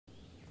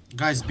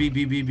Guys, B,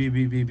 B, B, B,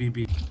 B, B, B,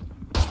 B.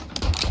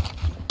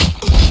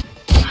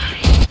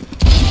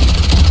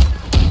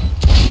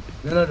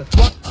 No.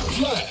 What?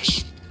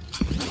 Flash.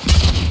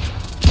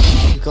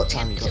 You got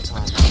time.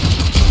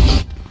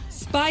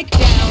 Spike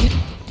down.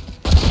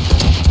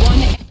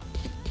 One.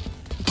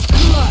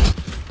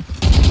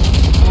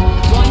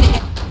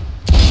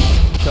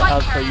 Shut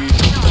out for you.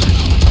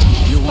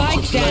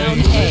 Spike down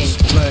A.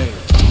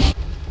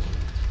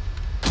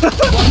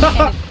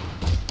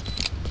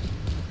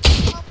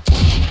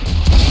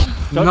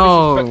 Don't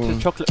disrespect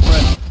the chocolate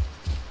friend.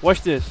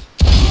 Watch this.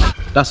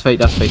 That's fake,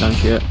 don't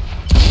shoot.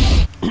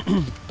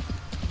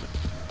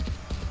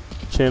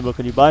 Chamber,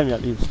 can you buy me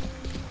at least?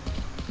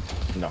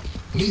 No.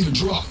 Need a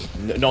drop.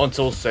 Not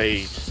until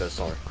Sage says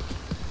sorry.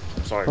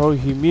 I'm sorry. Bro,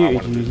 he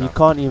muted you. He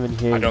can't even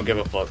hear you. I don't give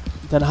a fuck.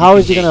 Then how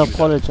is he gonna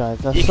apologize?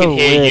 That's so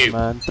weird,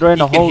 man. Throwing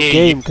the whole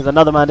game because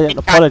another man didn't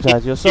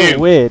apologize. You're so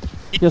weird.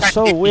 You're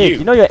so weird.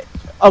 You know you're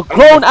a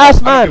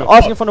grown-ass man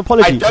asking for an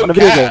apology on a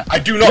video game. I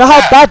do not. You know how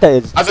bad that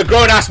is? As a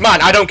grown-ass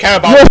man, I don't care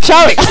about You're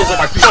pictures on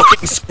my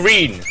fucking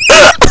screen.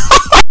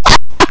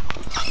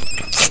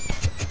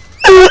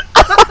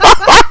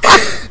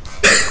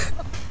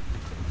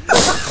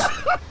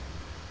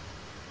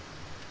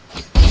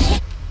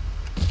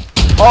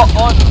 Oh,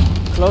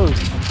 close.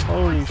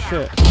 Holy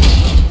shit.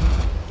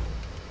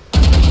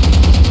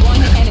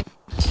 One enemy.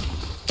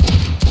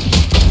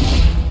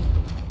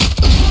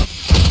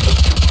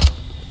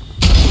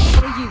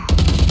 For you.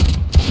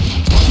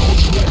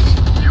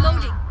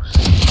 Loading.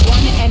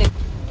 One enemy.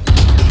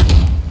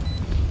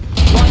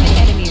 One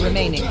enemy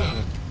remaining.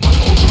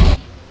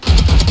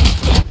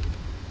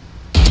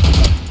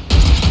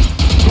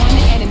 One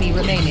enemy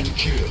remaining.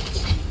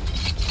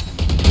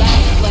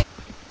 Last play.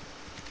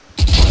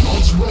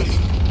 Ult's ready.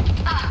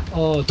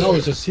 Oh, that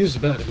was just, he was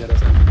better the other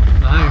time.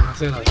 I ain't gonna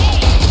say like.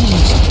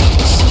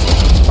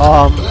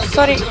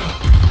 Sorry.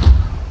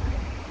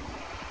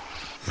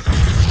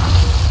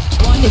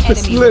 One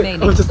enemy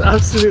remaining. I was just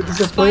absolutely Spike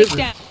disappointed.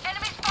 down.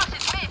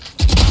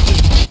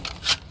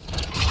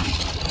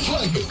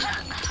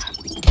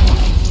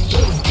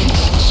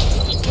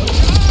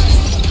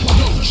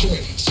 No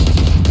chance.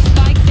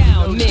 Spike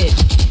down mid.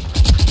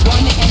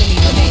 One enemy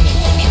remaining.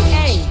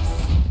 Ace.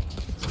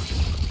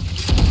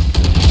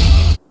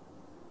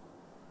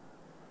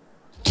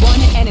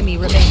 One enemy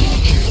remaining.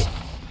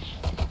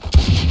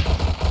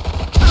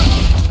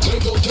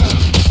 Tango down.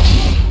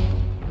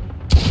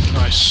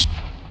 Nice.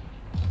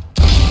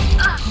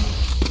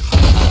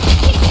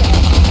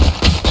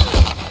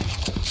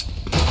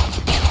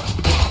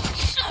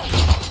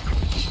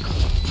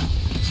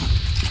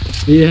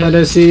 Yeah,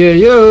 let's see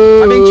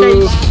you. I'm in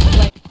chase.